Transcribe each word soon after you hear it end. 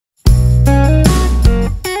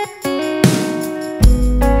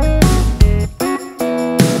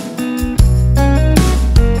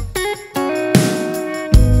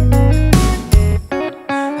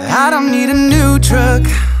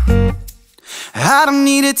I don't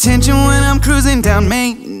need attention when I'm cruising down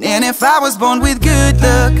Main. And if I was born with good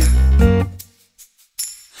luck,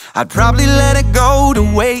 I'd probably let it go to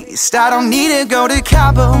waste. I don't need to go to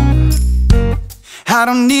Cabo. I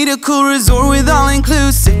don't need a cool resort with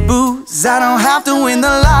all-inclusive booze. I don't have to win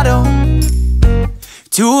the lotto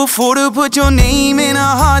to afford to put your name in a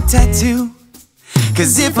heart tattoo.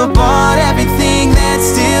 Cause if I bought everything, there'd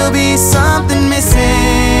still be something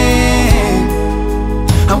missing.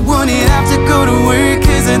 I wouldn't have to go to work,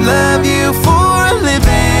 cause I'd love you for a living.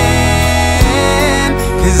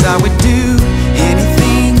 Cause I would do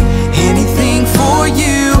anything, anything for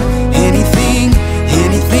you. Anything,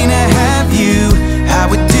 anything to have you. I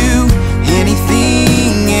would do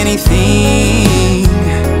anything, anything.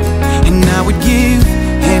 And I would give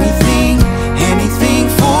anything, anything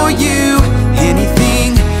for you.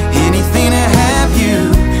 Anything, anything to have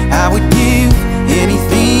you. I would give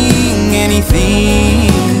anything, anything.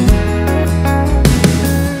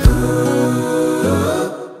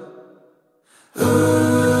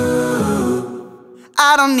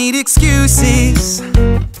 I don't need excuses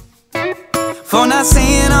for not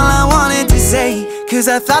saying all I wanted to say, cause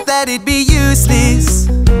I thought that it'd be useless.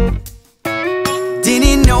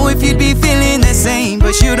 Didn't know if you'd be feeling the same.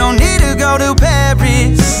 But you don't need to go to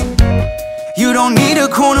Paris. You don't need a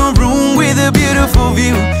corner room with a beautiful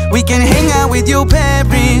view. We can hang out with your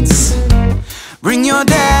parents. Bring your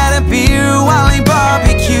dad a beer